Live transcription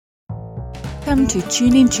Welcome to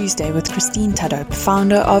Tune In Tuesday with Christine Tadop,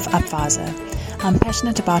 founder of UPvisor. I'm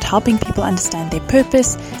passionate about helping people understand their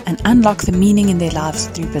purpose and unlock the meaning in their lives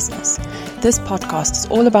through business. This podcast is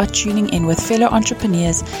all about tuning in with fellow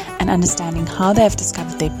entrepreneurs and understanding how they have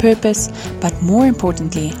discovered their purpose, but more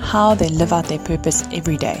importantly, how they live out their purpose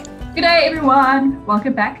every day. Good day, everyone.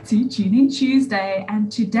 Welcome back to Tune In Tuesday.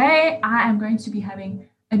 And today I am going to be having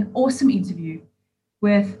an awesome interview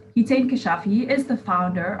with Hiten Keshave. He is the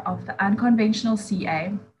founder of the Unconventional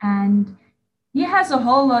CA, and he has a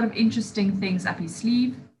whole lot of interesting things up his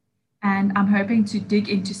sleeve. And I'm hoping to dig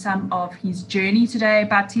into some of his journey today.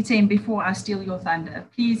 But Hiten, before I steal your thunder,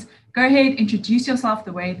 please go ahead, introduce yourself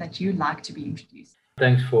the way that you like to be introduced.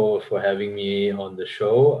 Thanks for having me on the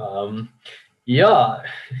show.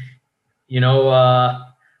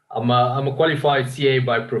 I'm a qualified CA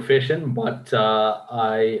by profession, but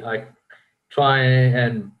I try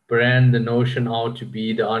and brand the notion out to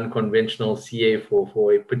be the unconventional CA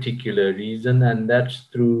for a particular reason, and that's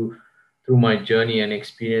through my journey and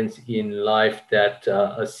experience in life that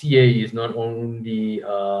a CA is not only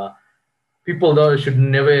people should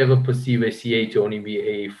never ever perceive a CA to only be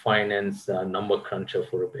a finance number cruncher,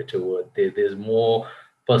 for a better word. There's more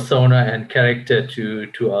persona and character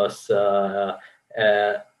to us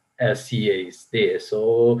as CAs there.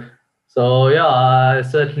 So yeah,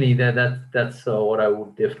 certainly that's what I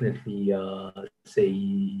would definitely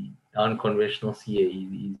say. Unconventional CA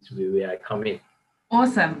is where I come in.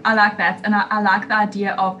 Awesome. I like that. And I like the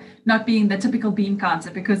idea of not being the typical bean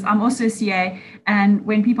counter, because I'm also a CA. And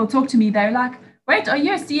when people talk to me, they're like, wait, are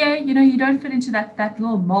you a CA? You don't fit into that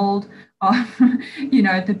little mold of,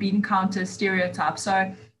 the bean counter stereotype.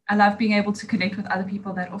 So I love being able to connect with other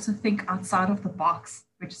people that also think outside of the box,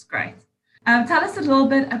 which is great. Tell us a little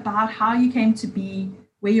bit about how you came to be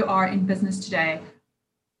where you are in business today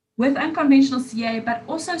with Unconventional CA, but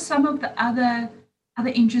also some of the other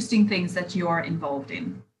interesting things that you are involved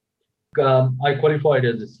in. I qualified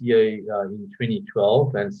as a CA in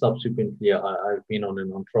 2012, and subsequently I've been on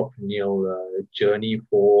an entrepreneurial journey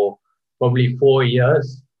for probably 4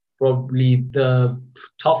 years, probably the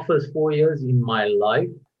toughest 4 years in my life.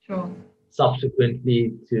 Sure.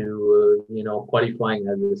 Subsequently to qualifying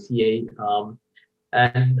as a CA,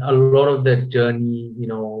 and a lot of that journey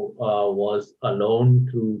was alone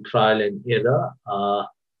through trial and error,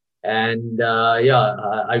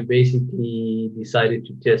 I basically decided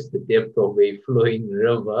to test the depth of a flowing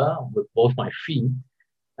river with both my feet.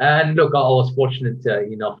 And look, I was fortunate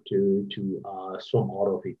enough to swim out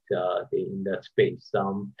of it in that space.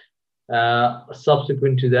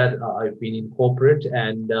 Subsequent to that, I've been in corporate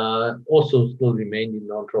and also still remained in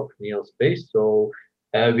the entrepreneurial space. So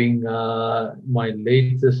having my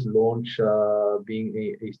latest launch being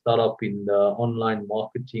a startup in the online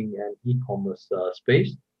marketing and e-commerce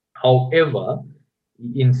space. However,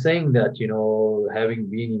 in saying that, having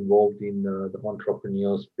been involved in the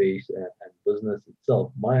entrepreneurial space and business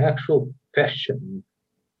itself, my actual passion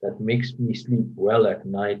that makes me sleep well at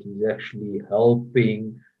night is actually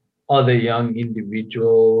helping other young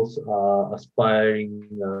individuals, aspiring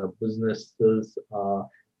businesses,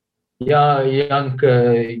 young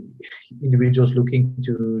individuals looking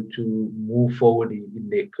to move forward in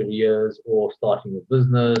their careers or starting a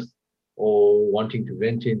business or wanting to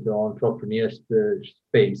venture into entrepreneurial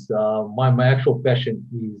space. My actual passion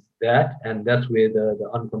is that, and that's where the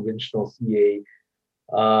Unconventional CA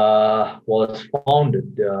was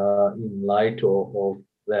founded in light of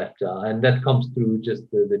that, and that comes through just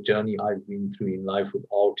the journey I've been through in life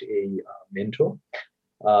without a mentor,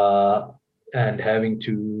 and having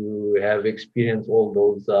to have experienced all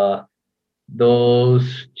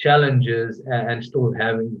those challenges and still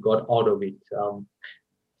having got out of it.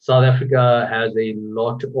 South Africa has a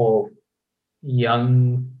lot of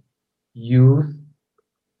young youth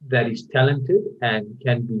that is talented and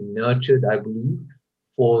can be nurtured, I believe,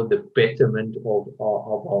 for the betterment of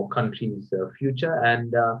our country's future.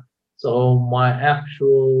 And so my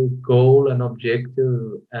actual goal and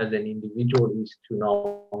objective as an individual is to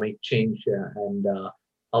now make change and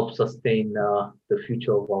help sustain the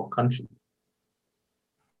future of our country.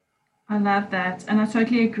 I love that. And I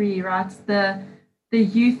totally agree, right? The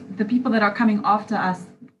youth, the people that are coming after us,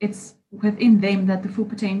 it's within them that the full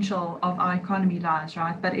potential of our economy lies,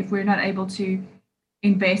 right? But if we're not able to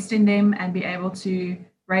invest in them and be able to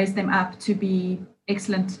raise them up to be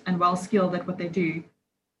excellent and well-skilled at what they do,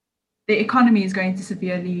 the economy is going to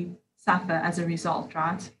severely suffer as a result,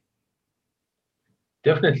 right?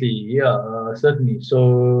 Definitely, yeah, certainly.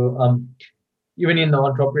 So even in the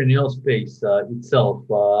entrepreneurial space itself,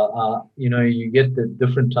 you get the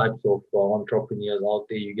different types of entrepreneurs out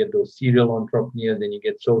there. You get those serial entrepreneurs, then you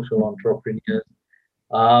get social entrepreneurs.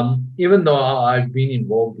 Even though I've been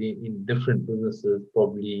involved in different businesses,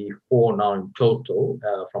 probably four now in total,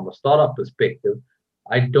 from a startup perspective,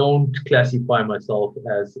 I don't classify myself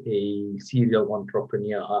as a serial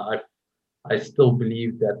entrepreneur. I still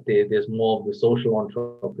believe that there's more of the social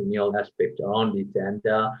entrepreneurial aspect around it. And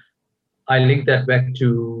I link that back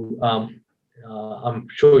to, I'm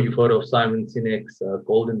sure you've heard of Simon Sinek's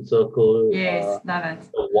Golden Circle, Yes, love it.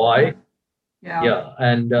 the why. Yeah. Yeah.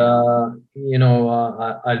 And,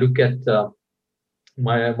 I look at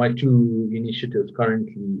my two initiatives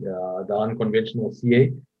currently, the unconventional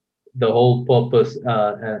CA. The whole purpose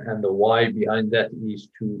and the why behind that is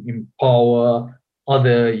to empower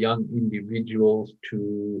other young individuals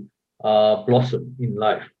to blossom in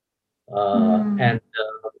life. And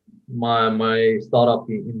my startup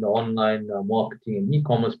in the online marketing and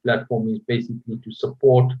e-commerce platform is basically to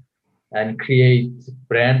support and create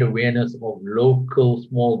brand awareness of local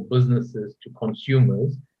small businesses to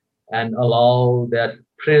consumers and allow that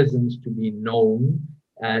presence to be known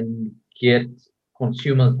and get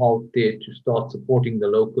consumers out there to start supporting the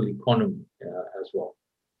local economy as well.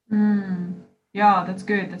 Yeah, that's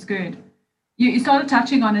good. That's good. You started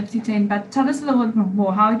touching on it, Hiten, but tell us a little bit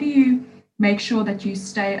more. How do you make sure that you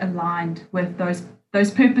stay aligned with those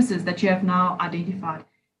purposes that you have now identified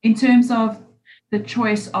in terms of the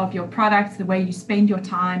choice of your products, the way you spend your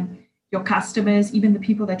time, your customers, even the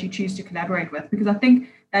people that you choose to collaborate with? Because I think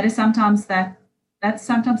that is sometimes that's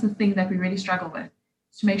sometimes the thing that we really struggle with,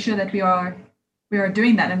 is to make sure that we are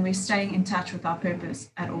doing that and we're staying in touch with our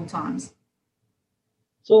purpose at all times.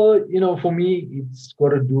 So, for me, it's got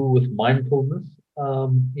to do with mindfulness.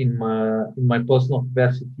 In my personal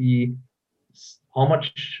capacity, how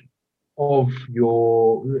much of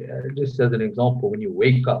your, just as an example, when you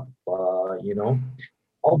wake up,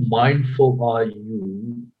 how mindful are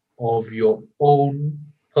you of your own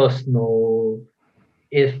personal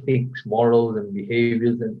ethics, morals, and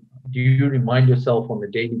behaviors? And do you remind yourself on a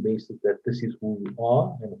daily basis that this is who you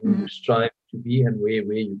are and who you strive to be and where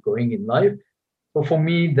you're going in life? So for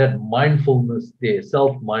me, that mindfulness there,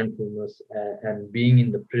 self-mindfulness, and being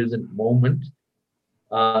in the present moment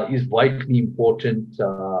is vitally important.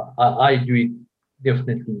 I do it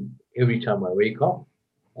definitely every time I wake up,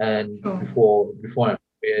 and before I'm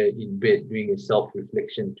in bed, doing a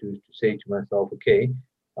self-reflection to say to myself, okay,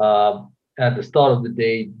 at the start of the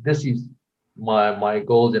day, this is my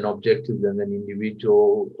goals and objectives as an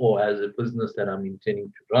individual or as a business that I'm intending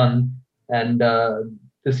to run, and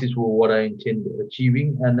this is what I intend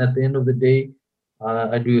achieving. And at the end of the day,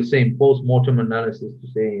 I do the same post-mortem analysis to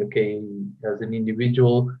say, okay, as an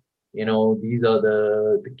individual, these are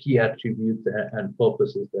the key attributes and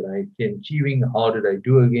purposes that I intend achieving. How did I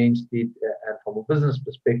do against it? And from a business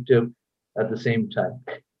perspective, at the same time,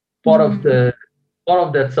 part of that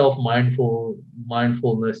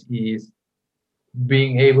mindfulness is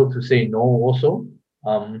being able to say no also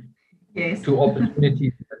Yes. to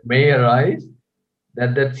opportunities that may arise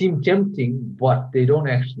that seem tempting, but they don't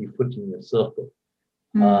actually fit in your circle.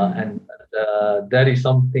 And that is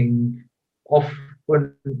something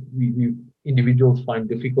often we individuals find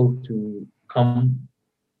difficult to come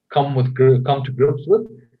to grips with,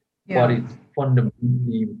 but it's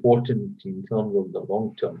fundamentally important in terms of the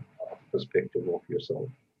long-term perspective of yourself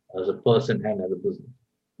as a person and as a business.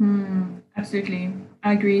 Absolutely.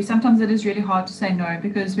 I agree. Sometimes it is really hard to say no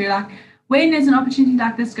because we're like, when is an opportunity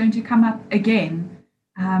like this going to come up again?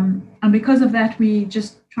 And because of that, we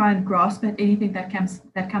just try and grasp at anything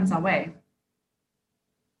that comes our way.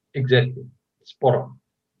 Exactly. Spot on.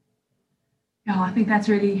 Yeah, I think that's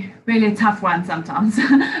really, really a tough one sometimes.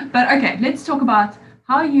 But okay, let's talk about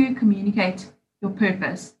how you communicate your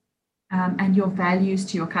purpose and your values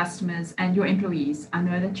to your customers and your employees. I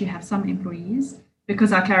know that you have some employees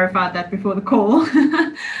because I clarified that before the call.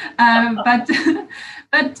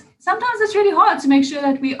 But sometimes it's really hard to make sure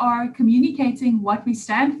that we are communicating what we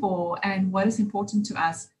stand for and what is important to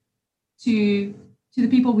us to the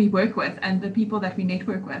people we work with and the people that we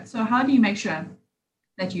network with. So how do you make sure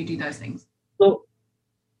that you do those things?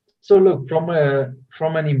 So look, from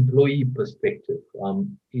an employee perspective,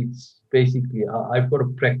 it's basically I've got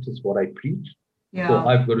to practice what I preach. Yeah. So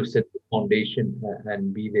I've got to set the foundation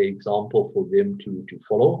and be the example for them to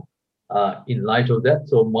follow. In light of that,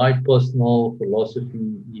 so my personal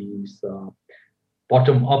philosophy is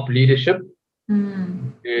bottom-up leadership.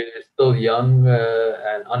 It's still young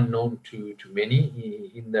and unknown to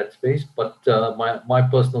many in that space, but my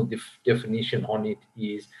personal definition on it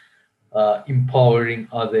is empowering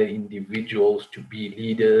other individuals to be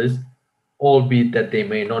leaders, albeit that they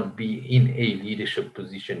may not be in a leadership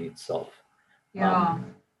position itself. Yeah,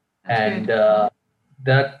 that's And good.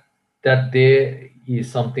 that that there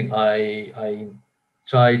is something I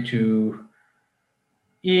try to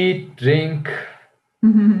eat, drink,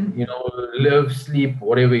 live, sleep,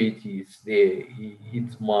 whatever it is. There,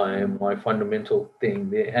 it's my fundamental thing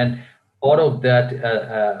there, and part of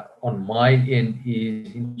that on my end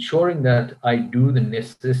is ensuring that I do the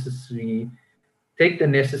necessary, take the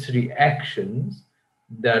necessary actions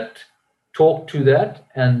that talk to that,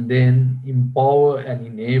 and then empower and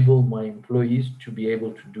enable my employees to be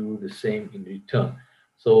able to do the same in return.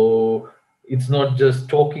 So it's not just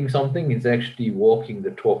talking something, it's actually walking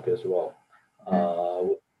the talk as well,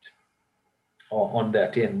 on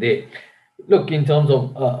that end there. Look, in terms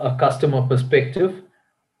of a customer perspective,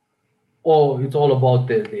 it's all about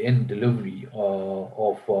the end delivery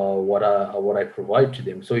of what I provide to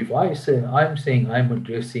them. So if I'm saying I'm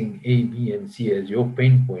addressing A, B, and C as your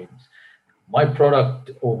pain points, my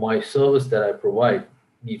product or my service that I provide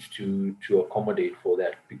needs to accommodate for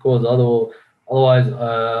that, because otherwise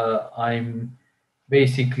I'm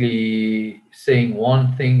basically saying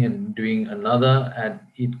one thing and doing another, and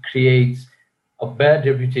it creates a bad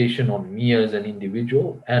reputation on me as an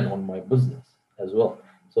individual and on my business as well.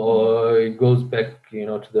 So it goes back,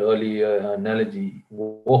 to the earlier analogy.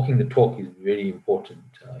 Walking the talk is very important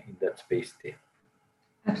in that space there.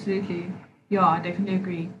 Absolutely. Yeah, I definitely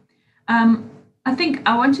agree. Um, I think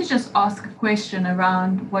I want to just ask a question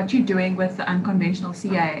around what you're doing with the unconventional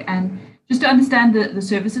CA, and just to understand the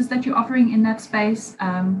services that you're offering in that space,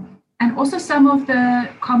 and also some of the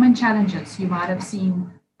common challenges you might have seen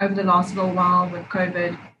over the last little while with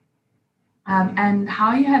COVID, and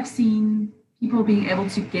how you have seen people being able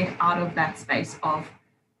to get out of that space of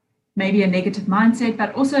maybe a negative mindset,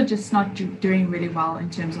 but also just not doing really well in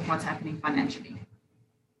terms of what's happening financially.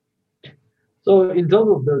 So in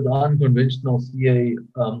terms of the unconventional CA,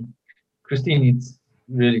 Christine, it's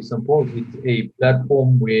really simple. It's a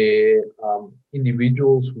platform where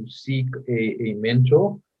individuals who seek a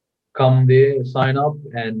mentor come there, sign up,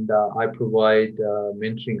 and I provide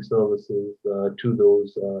mentoring services to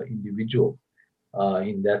those individuals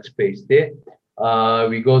in that space there.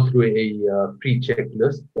 We go through a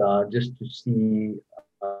pre-checklist just to see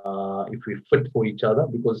if we fit for each other,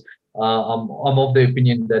 because I'm of the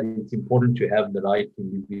opinion that it's important to have the right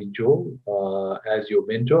individual as your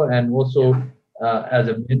mentor, and also as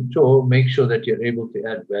a mentor, make sure that you're able to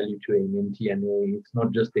add value to a mentee, and it's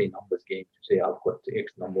not just a numbers game to say I've got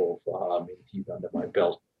X number of mentees under my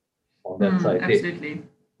belt on that side. Absolutely.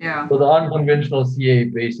 Yeah. So the unconventional CA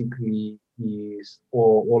basically is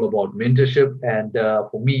all about mentorship, and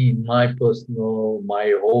for me, my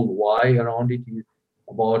whole why around it is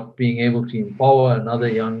about being able to empower another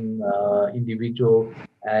young individual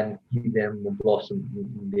and see them blossom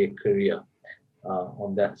in their career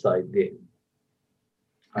on that side there.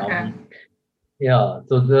 Okay. Yeah,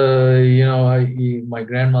 so my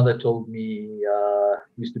grandmother told me,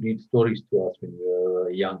 used to read stories to us when we were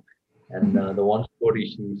young, and the one story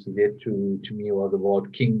she read to me was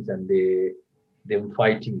about kings and them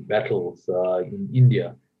fighting battles in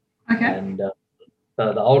India. Okay. And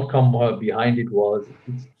the outcome behind it was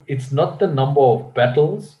it's not the number of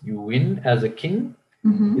battles you win as a king,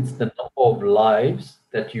 it's the number of lives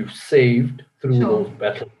that you've saved through those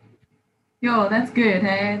battles. Yo, that's good.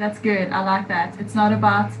 Hey, that's good. I like that. It's not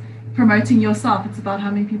about promoting yourself. It's about how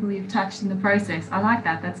many people you've touched in the process. I like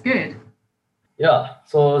that. That's good. Yeah.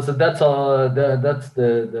 So that's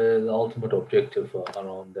the ultimate objective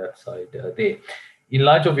around that side there. In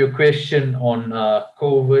light of your question on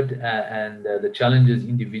COVID and the challenges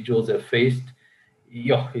individuals have faced,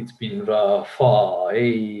 it's been far.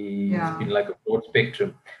 It's been like a broad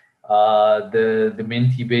spectrum. The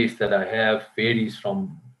mentee base that I have varies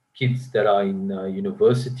from kids that are in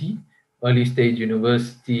university, early stage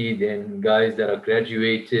university, then guys that are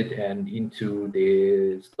graduated and into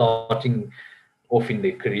their starting off in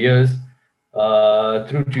their careers,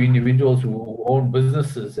 through to individuals who own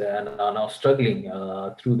businesses and are now struggling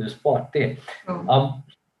through this part there.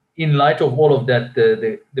 In light of all of that,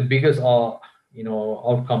 the biggest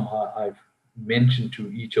outcome I've mentioned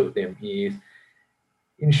to each of them is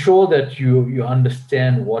ensure that you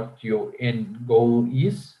understand what your end goal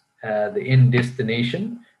is, the end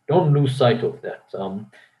destination. Don't lose sight of that,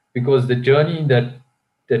 because the journey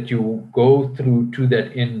that you go through to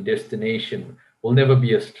that end destination will never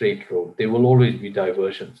be a straight road. There will always be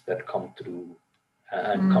diversions that come through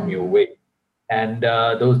and come your way, and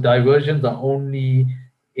those diversions are only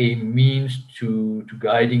a means to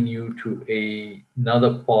guiding you to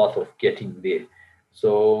another path of getting there.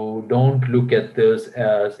 So don't look at this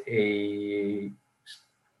as a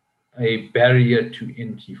barrier to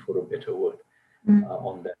entry, for a better word,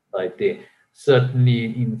 on that side there. Certainly,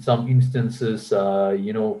 in some instances,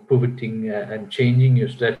 pivoting and changing your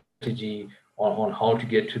strategy on how to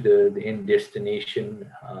get to the end destination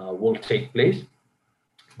will take place.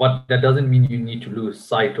 But that doesn't mean you need to lose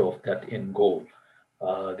sight of that end goal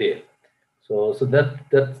there. So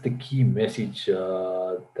that's the key message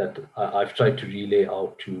that I've tried to relay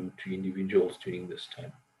out to individuals during this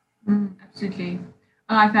time. Absolutely.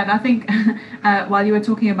 I like that. I think while you were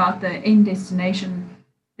talking about the end destination,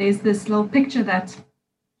 there's this little picture that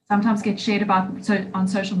sometimes gets shared about on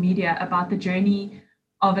social media about the journey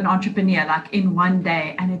of an entrepreneur, like in one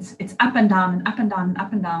day, and it's up and down and up and down and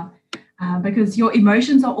up and down, because your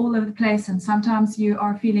emotions are all over the place, and sometimes you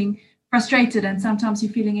are feeling frustrated, and sometimes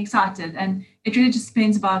you're feeling excited, and it really just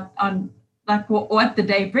depends on like what the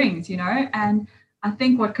day brings, And I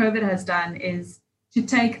think what COVID has done is to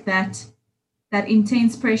take that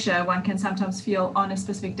intense pressure one can sometimes feel on a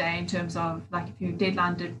specific day in terms of like if you're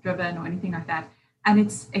deadline driven or anything like that. And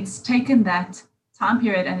it's taken that time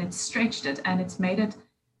period and it's stretched it, and it's made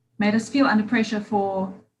us feel under pressure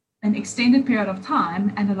for an extended period of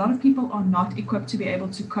time. And a lot of people are not equipped to be able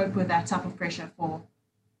to cope with that type of pressure for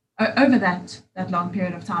over that long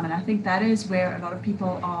period of time. And I think that is where a lot of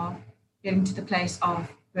people are getting to the place of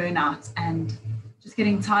burnout and just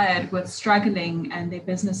getting tired with struggling, and their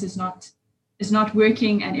business is not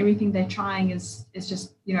working, and everything they're trying is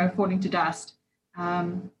just falling to dust.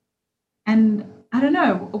 And I don't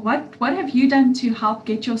know, what have you done to help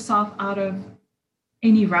get yourself out of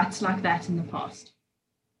any ruts like that in the past?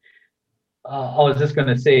 I was just going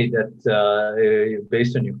to say that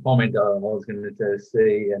based on your comment, I was going to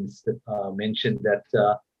say and mention that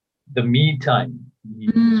the me time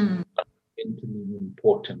is fundamentally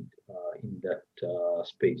important in that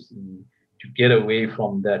space, to get away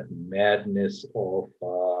from that madness of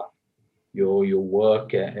your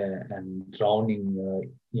work and drowning,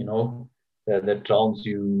 that drowns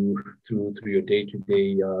you through your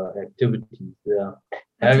day-to-day activities.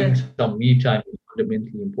 Having some me time is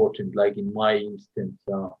fundamentally important. Like in my instance,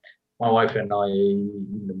 my wife and I,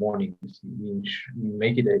 in the mornings, we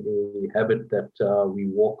make it a habit that we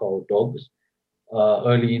walk our dogs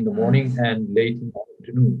early in the morning and late in the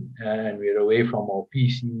afternoon, and we're away from our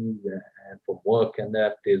PCs and from work, and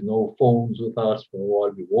that there's no phones with us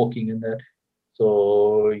while we're walking and that.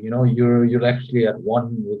 So you're actually at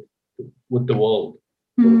one with the world,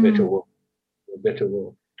 for a better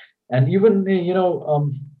world. And even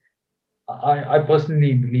I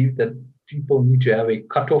personally believe that people need to have a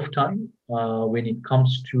cutoff time when it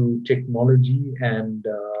comes to technology and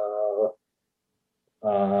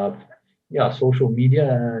social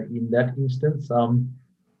media. In that instance,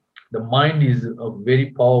 the mind is a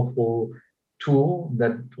very powerful tool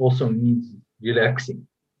that also needs relaxing.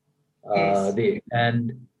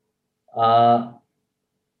 And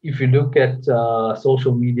if you look at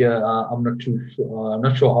social media, I'm not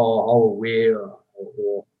sure how aware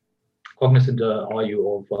or cognizant are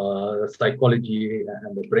you of psychology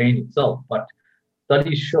and the brain itself, but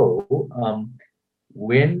studies show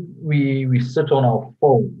when we sit on our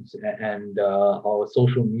phones and our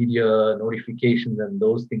social media notifications and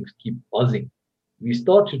those things keep buzzing, we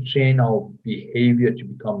start to train our behavior to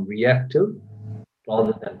become reactive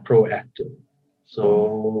rather than proactive.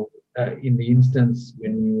 So in the instance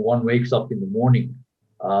when one wakes up in the morning,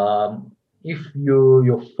 if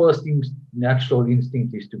your first natural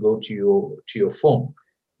instinct is to go to your phone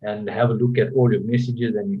and have a look at all your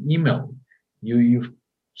messages and your email, you're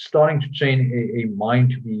starting to train a mind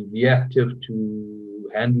to be reactive to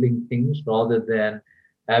handling things rather than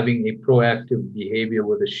having a proactive behavior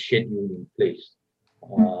with a schedule in place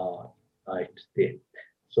right there.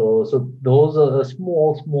 So those are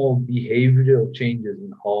small behavioral changes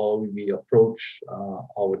in how we approach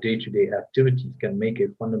our day-to-day activities can make a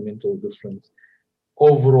fundamental difference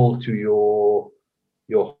overall to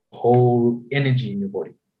your whole energy in your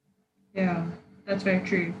body. Yeah, that's very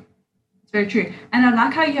true. It's very true. And I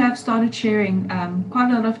like how you have started sharing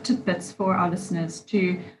quite a lot of tidbits for our listeners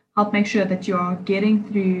to help make sure that you are getting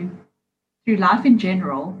through life in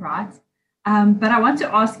general, right? But I want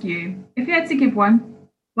to ask you, if you had to give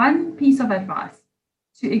one piece of advice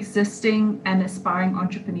to existing and aspiring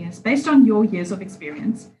entrepreneurs based on your years of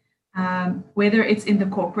experience, whether it's in the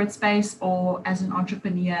corporate space or as an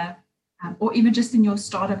entrepreneur, or even just in your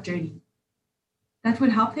startup journey, that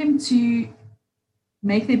would help them to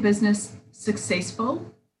make their business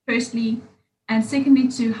successful, firstly, And secondly,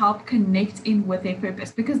 to help connect in with their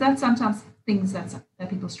purpose, because that's sometimes things that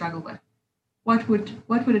people struggle with. What would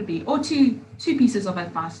it be? Or two pieces of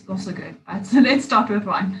advice, also good. Right? So let's start with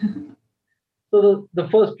one. So the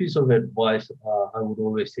first piece of advice I would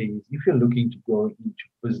always say is, if you're looking to go into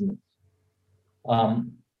business,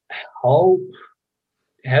 how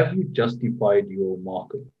have you justified your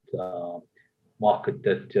market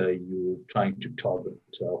that you're trying to target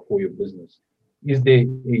for your business? Is there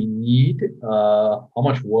a need? How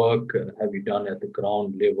much work have you done at the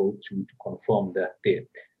ground level to confirm that there?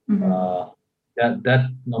 That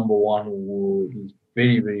number one is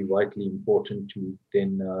very, very vitally important to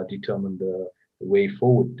then determine the way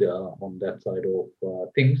forward on that side of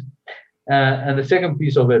things. And the second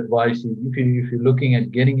piece of advice is, if you're looking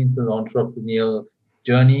at getting into the entrepreneurial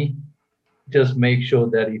journey, just make sure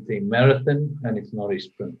that it's a marathon and it's not a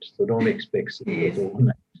sprint. So don't expect success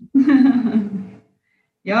overnight.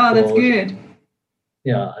 Yeah, that's good.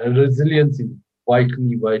 Yeah, resilience is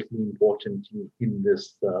vitally important in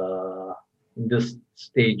this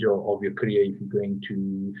stage of your career if you're going to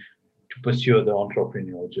pursue the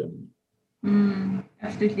entrepreneurial journey.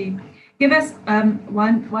 Absolutely. Give us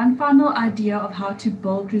one final idea of how to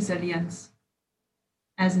build resilience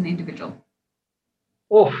as an individual.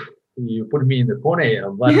 Oh, you put me in the corner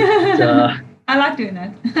here, but I like doing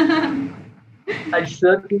that. I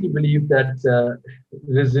certainly believe that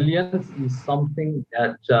resilience is something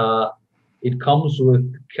that it comes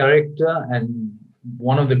with character, and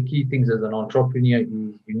one of the key things as an entrepreneur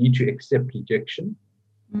is you need to accept rejection.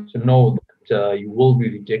 So know that you will be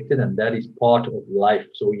rejected, and that is part of life.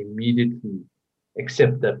 So immediately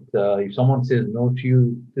accept that if someone says no to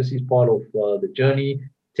you, this is part of the journey.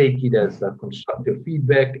 Take it as constructive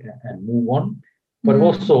feedback and move on. But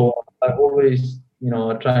also, I always,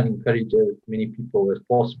 try and encourage as many people as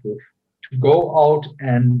possible to go out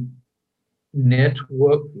and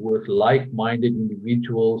network with like-minded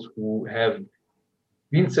individuals who have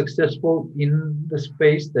been successful in the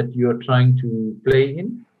space that you're trying to play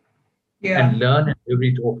in, and learn and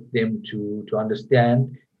leverage off them to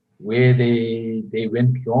understand where they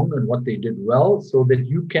went wrong and what they did well, so that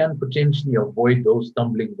you can potentially avoid those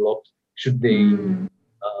stumbling blocks should they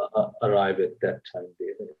arrive at that time.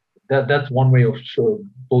 That's one way of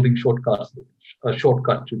building a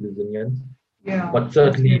shortcut to resilience. Yeah, but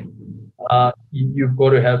certainly you've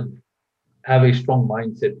got to have a strong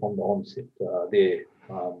mindset from the onset.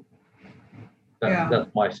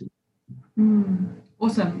 That's my suggestion.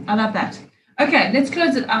 Awesome. I love that. Okay, let's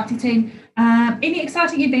close it out, Hiten. Any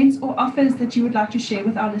exciting events or offers that you would like to share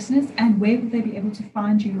with our listeners, and where will they be able to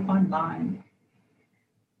find you online?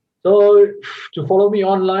 So to follow me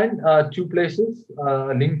online, two places.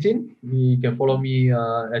 LinkedIn, you can follow me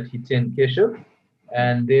at Hiten Keshave,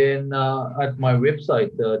 and then at my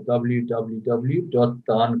website,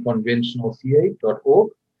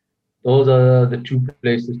 www.theunconventionalca.org. Those are the two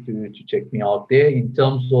places to check me out there. In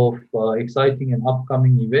terms of exciting and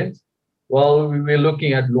upcoming events, well, we're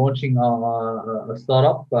looking at launching a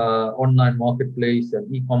startup online marketplace and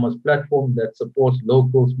e-commerce platform that supports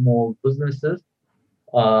local small businesses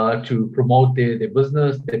to promote their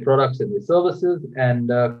business, their products and their services,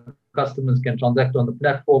 and customers can transact on the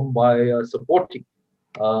platform by supporting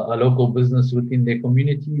a local business within their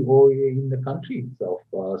community or in the country itself.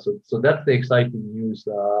 So that's the exciting news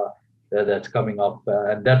that's coming up,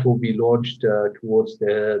 and that will be launched towards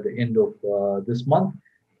the end of this month.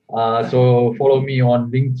 So follow me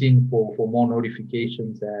on LinkedIn for more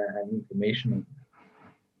notifications and information.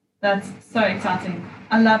 That's so exciting.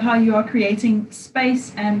 I love how you are creating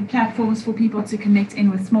space and platforms for people to connect in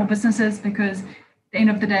with small businesses, because at the end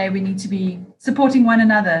of the day, we need to be supporting one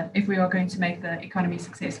another if we are going to make the economy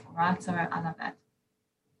successful, right? So I love that.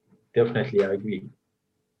 Definitely, I agree.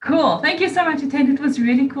 Cool. Thank you so much, Hiten. It was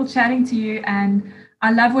really cool chatting to you. And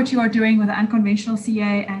I love what you are doing with the Unconventional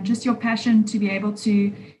CA and just your passion to be able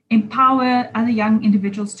to empower other young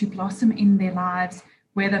individuals to blossom in their lives,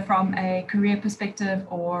 whether from a career perspective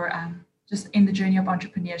or just in the journey of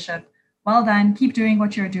entrepreneurship. Well done. Keep doing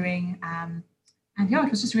what you're doing. And yeah, it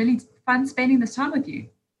was just really fun spending this time with you.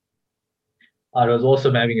 It was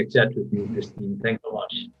awesome having a chat with you, Christine. Thanks so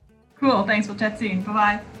much. Cool. Thanks. We'll chat soon.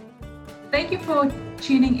 Bye-bye. Thank you for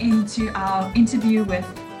tuning in to our interview with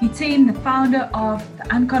Hiten, the founder of the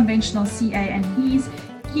Unconventional CA, and his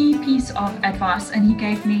key piece of advice, and he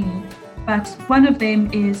gave many, but one of them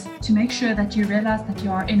is to make sure that you realize that you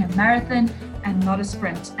are in a marathon and not a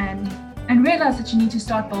sprint, and realize that you need to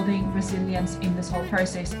start building resilience in this whole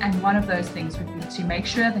process. And one of those things would be to make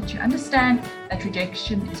sure that you understand that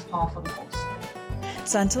rejection is par for the course.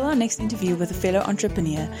 So until our next interview with a fellow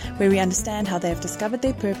entrepreneur, where we understand how they have discovered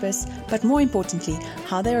their purpose, but more importantly,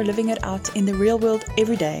 how they are living it out in the real world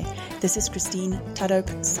every day, this is Christine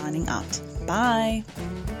Tadope signing out. Bye.